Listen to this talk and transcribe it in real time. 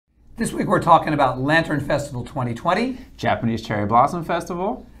This week we're talking about Lantern Festival 2020, Japanese Cherry Blossom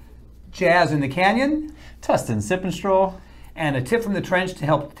Festival, Jazz in the Canyon, Tustin Sip and Stroll, and a tip from the trench to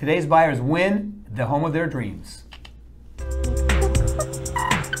help today's buyers win the home of their dreams.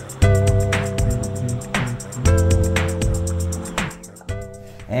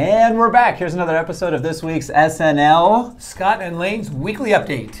 And we're back. Here's another episode of this week's SNL. Scott and Lane's weekly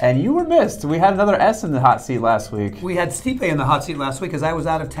update. And you were missed. We had another S in the hot seat last week. We had Stipe in the hot seat last week because I was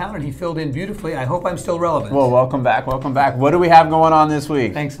out of town and he filled in beautifully. I hope I'm still relevant. Well, welcome back, welcome back. What do we have going on this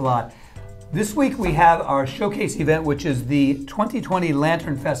week? Thanks a lot. This week we have our showcase event, which is the 2020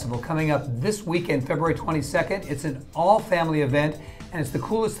 Lantern Festival coming up this weekend, February 22nd. It's an all-family event, and it's the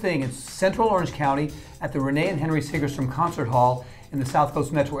coolest thing. It's Central Orange County at the Renee and Henry Segerstrom Concert Hall in the South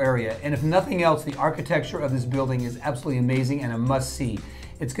Coast metro area. And if nothing else, the architecture of this building is absolutely amazing and a must-see.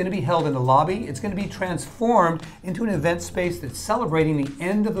 It's going to be held in the lobby. It's going to be transformed into an event space that's celebrating the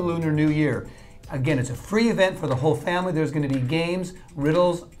end of the Lunar New Year. Again, it's a free event for the whole family. There's going to be games,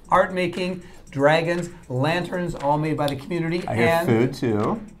 riddles, art making, dragons, lanterns, all made by the community. I hear food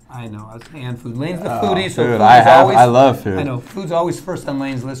too. I know, and food. Lane's the foodie, so food. Food I love food. I know, food's always first on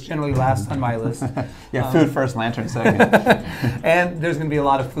Lane's list, generally last on my list. Yeah, food first, lantern second. And there's going to be a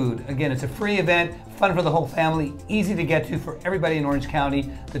lot of food. Again, it's a free event, fun for the whole family, easy to get to for everybody in Orange County.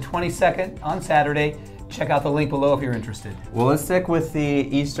 The 22nd on Saturday. Check out the link below if you're interested. Well, let's stick with the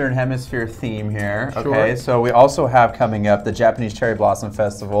Eastern Hemisphere theme here. Sure. Okay, so we also have coming up the Japanese Cherry Blossom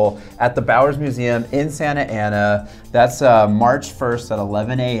Festival at the Bowers Museum in Santa Ana. That's March 1st at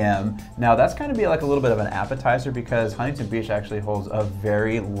 11 a.m. Now, that's going to be like a little bit of an appetizer because Huntington Beach actually holds a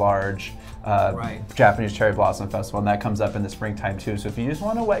very large Japanese Cherry Blossom Festival, and that comes up in the springtime too. So if you just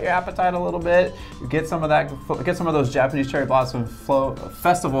want to whet your appetite a little bit, get some of those Japanese Cherry Blossom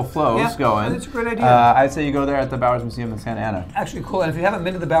festival flows going. That's a great idea. I'd say you go there at the Bowers Museum in Santa Ana. Actually cool, and if you haven't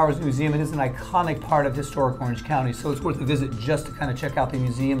been to the Bowers Museum, it is an iconic part of historic Orange County, so it's worth a visit just to kind of check out the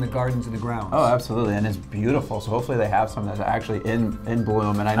museum, the gardens, and the grounds. Oh, absolutely, and it's beautiful, so hopefully they have some that's actually in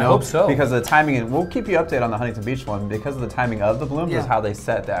bloom, and I know hope so. Because of the timing, and we'll keep you updated on the Huntington Beach one, because of the timing of the blooms is how they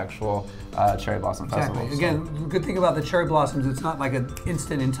set the actual Cherry Blossom Festival. Exactly. Again, the good thing about the cherry blossoms, it's not like an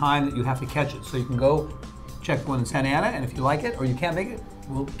instant in time that you have to catch it, so you can go check one in Santa Ana, and if you like it or you can't make it,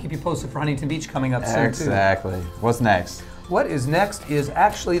 we'll keep you posted for Huntington Beach coming up soon too. Exactly. What's next? What is next is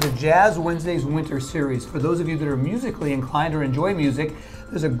actually the Jazz Wednesdays Winter Series. For those of you that are musically inclined or enjoy music,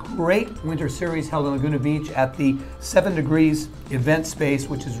 there's a great winter series held in Laguna Beach at the 7 Degrees event space,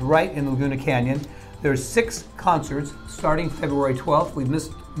 which is right in Laguna Canyon. There's 6 concerts starting February 12th. We've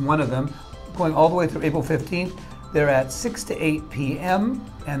missed one of them, going all the way through April 15th. They're at 6 to 8 p.m.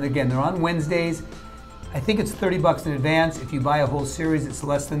 And again, they're on Wednesdays. I think it's $30 in advance. If you buy a whole series, it's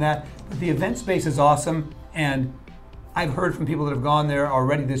less than that. But the event space is awesome, and I've heard from people that have gone there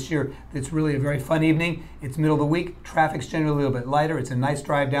already this year that it's really a very fun evening. It's middle of the week. Traffic's generally a little bit lighter. It's a nice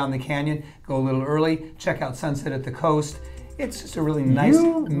drive down the canyon. Go a little early. Check out sunset at the coast. It's just a really nice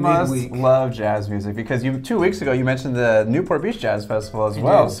midweek. You must love jazz music because 2 weeks ago you mentioned the Newport Beach Jazz Festival as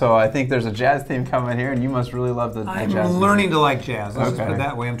well. So I think there's a jazz theme coming here, and you must really love the jazz. I'm learning to like jazz. Let's just put it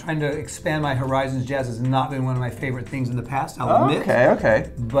that way. I'm trying to expand my horizons. Jazz has not been one of my favorite things in the past, I'll admit. Okay.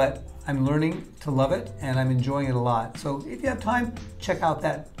 But I'm learning to love it, and I'm enjoying it a lot. So if you have time, check out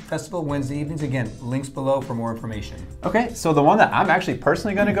that festival Wednesday evenings. Again, links below for more information. Okay, so the one that I'm actually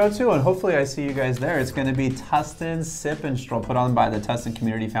personally going to go to, and hopefully I see you guys there, it's going to be Tustin Sip and Stroll, put on by the Tustin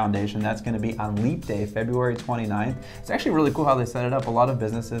Community Foundation. That's going to be on Leap Day, February 29th. It's actually really cool how they set it up. A lot of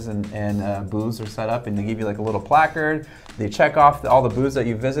businesses and booths are set up, and they give you like a little placard. They check off all the booths that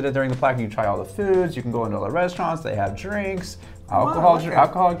you visited during the placard. You try all the foods. You can go into all the restaurants. They have drinks.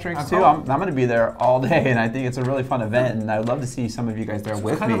 Alcoholic drinks too. I'm going to be there all day, and I think it's a really fun event, and I would love to see some of you guys there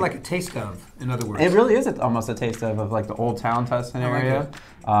with me. Kind of like a taste of, in other words. It really is almost a taste of like the Old Town Tustin area.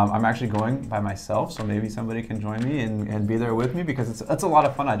 I'm actually going by myself, so maybe somebody can join me and be there with me because it's a lot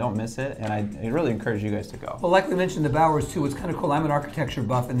of fun. I don't miss it, and I really encourage you guys to go. Well, like we mentioned, the Bowers too, it's kind of cool. I'm an architecture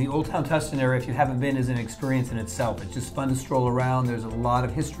buff, and the Old Town Tustin area, if you haven't been, is an experience in itself. It's just fun to stroll around. There's a lot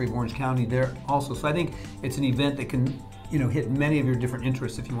of history of Orange County there also, so I think it's an event that can hit many of your different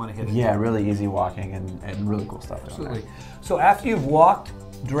interests if you want to hit it. Yeah, really easy walking and really cool stuff. Absolutely. So after you've walked,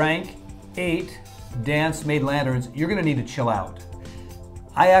 drank, ate, danced, made lanterns, you're going to need to chill out.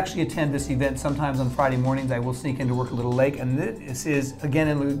 I actually attend this event sometimes on Friday mornings. I will sneak into work a little late, and this is again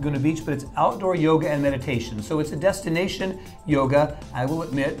in Laguna Beach, but it's outdoor yoga and meditation. So it's a destination yoga, I will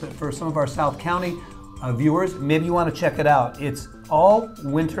admit, but for some of our South County viewers, maybe you want to check it out. It's all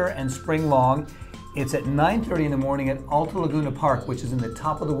winter and spring long. It's at 9:30 in the morning at Alta Laguna Park, which is in the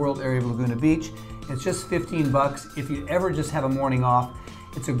top of the world area of Laguna Beach. It's just $15 if you ever just have a morning off.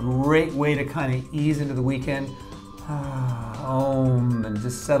 It's a great way to kind of ease into the weekend. And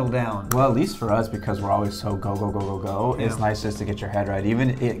just settle down. Well, at least for us, because we're always so go, go, go, go, go, it's nice just to get your head right.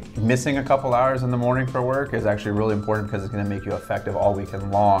 Even missing a couple hours in the morning for work is actually really important because it's going to make you effective all weekend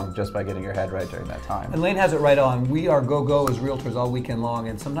long just by getting your head right during that time. And Lane has it right on. We are go-go as realtors all weekend long,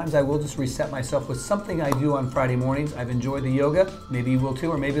 and sometimes I will just reset myself with something I do on Friday mornings. I've enjoyed the yoga. Maybe you will too,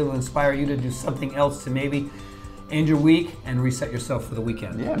 or maybe it'll inspire you to do something else to maybe end your week and reset yourself for the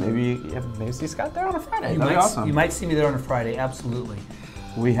weekend. Yeah, maybe see Scott there on a Friday. That'd be awesome. You might see me there on a Friday, absolutely.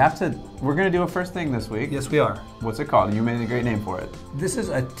 We're going to do a first thing this week. Yes, we are. What's it called? You made a great name for it. This is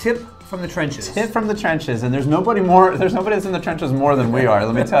a tip from the trenches. Tip from the trenches, and there's nobody that's in the trenches more than we are,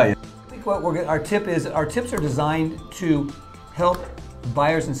 let me tell you. I think our tips are designed to help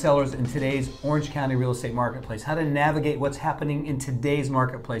buyers and sellers in today's Orange County real estate marketplace, how to navigate what's happening in today's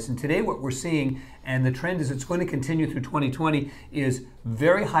marketplace. And today what we're seeing, and the trend is it's going to continue through 2020, is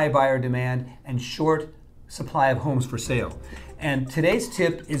very high buyer demand and short supply of homes for sale. And today's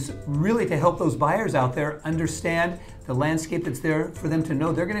tip is really to help those buyers out there understand the landscape that's there for them to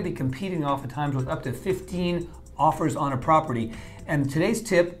know they're going to be competing oftentimes with up to 15 offers on a property. And today's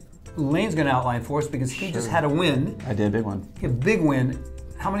tip, Lane's going to outline for us because he just had a win. I did a big one. A big win.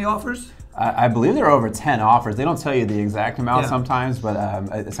 How many offers? I believe there are over 10 offers. They don't tell you the exact amount sometimes, but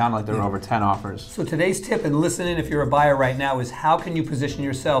it sounded like there were over 10 offers. So today's tip, and listen in if you're a buyer right now, is how can you position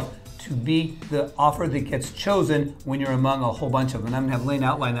yourself to be the offer that gets chosen when you're among a whole bunch of them. And I'm going to have Lane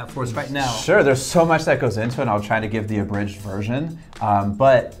outline that for us right now. Sure, there's so much that goes into it, and I'll try to give the abridged version.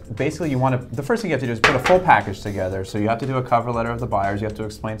 But basically the first thing you have to do is put a full package together. So you have to do a cover letter of the buyers, you have to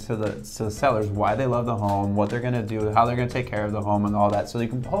explain to the sellers why they love the home, what they're going to do, how they're going to take care of the home and all that. So you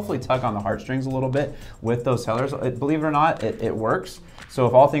can hopefully tug on the heartstrings a little bit with those sellers. Believe it or not, it works. So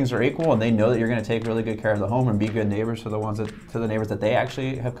if all things are equal and they know that you're going to take really good care of the home and be good neighbors to the neighbors that they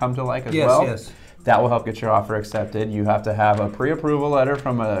actually have come to like as well. Yes. That will help get your offer accepted. You have to have a pre-approval letter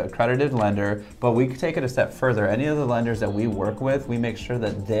from an accredited lender, but we take it a step further. Any of the lenders that we work with, we make sure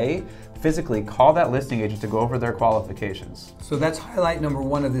that they physically call that listing agent to go over their qualifications. So that's highlight number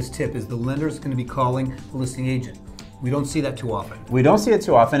one of this tip, is the lender is going to be calling the listing agent. We don't see that too often. We don't see it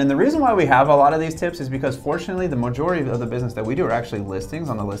too often, and the reason why we have a lot of these tips is because fortunately the majority of the business that we do are actually listings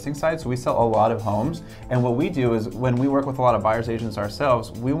on the listing side, so we sell a lot of homes, and what we do is when we work with a lot of buyer's agents ourselves,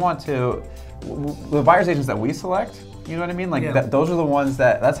 we want to, the buyer's agents that we select, you know what I mean? Like those are the ones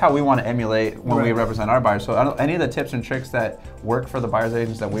that's how we want to emulate when we represent our buyers. So any of the tips and tricks that work for the buyer's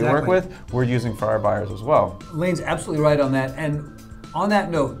agents that we work with, we're using for our buyers as well. Lane's absolutely right on that. And on that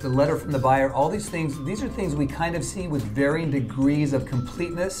note, the letter from the buyer, all these things, these are things we kind of see with varying degrees of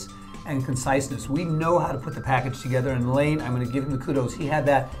completeness and conciseness. We know how to put the package together, and Lane, I'm going to give him the kudos. He had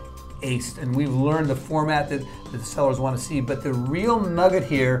that aced, and we've learned the format that the sellers want to see. But the real nugget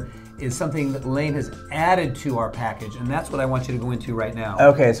here is something that Lane has added to our package, and that's what I want you to go into right now.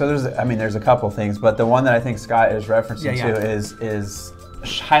 Okay, so there's a couple things, but the one that I think Scott is referencing to is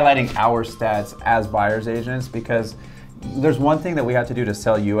highlighting our stats as buyer's agents, because there's one thing that we have to do to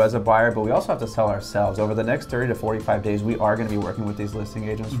sell you as a buyer, but we also have to sell ourselves. Over the next 30 to 45 days, we are going to be working with these listing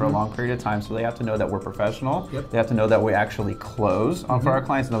agents for a long period of time, so they have to know that we're professional. They have to know that we actually close for our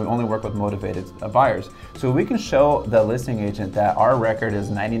clients, and that we only work with motivated buyers. So we can show the listing agent that our record is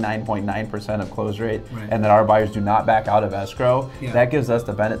 99.9% of close rate, and that our buyers do not back out of escrow. That gives us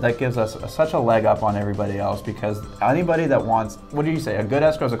that gives us such a leg up on everybody else, because anybody that wants, what do you say, a good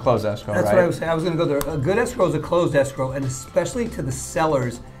escrow is a closed escrow, That's right? what I was saying. I was going to go there. A good escrow is a closed escrow. And especially to the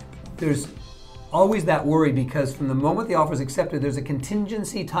sellers, there's always that worry, because from the moment the offer is accepted, there's a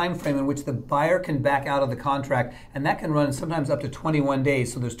contingency time frame in which the buyer can back out of the contract, and that can run sometimes up to 21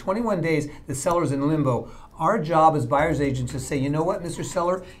 days. So there's 21 days the seller's in limbo. Our job as buyer's agents is to say, you know what, Mr.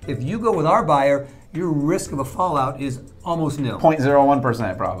 Seller, if you go with our buyer, your risk of a fallout is almost nil.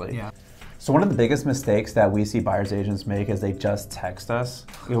 0.01% probably. Yeah. So one of the biggest mistakes that we see buyer's agents make is they just text us,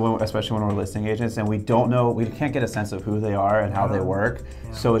 especially when we're listing agents, and we can't get a sense of who they are and how they work.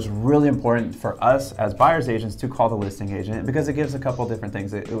 So it's really important for us as buyer's agents to call the listing agent, because it gives a couple different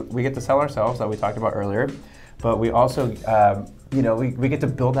things. We get to sell ourselves, that we talked about earlier, but we also, we get to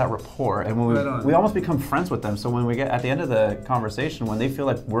build that rapport, and when we almost become friends with them. So when we get at the end of the conversation, when they feel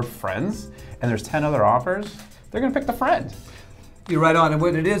like we're friends and there's 10 other offers, they're gonna pick the friend. You're right on, and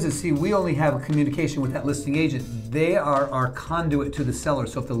what it is, see, we only have a communication with that listing agent. They are our conduit to the seller.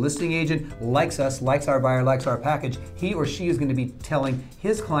 So if the listing agent likes us, likes our buyer, likes our package, he or she is going to be telling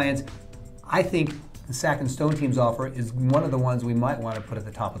his clients, I think the Sackin-Stone team's offer is one of the ones we might want to put at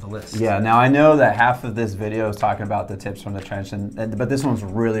the top of the list. Yeah, now I know that half of this video is talking about the tips from the trench, but this one's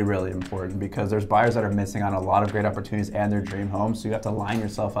really, really important because there's buyers that are missing on a lot of great opportunities and their dream home, so you have to line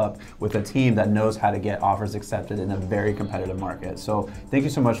yourself up with a team that knows how to get offers accepted in a very competitive market. So thank you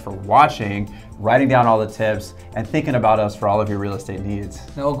so much for watching, writing down all the tips, and thinking about us for all of your real estate needs.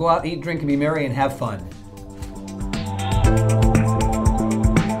 Now we'll go out, eat, drink, and be merry, and have fun.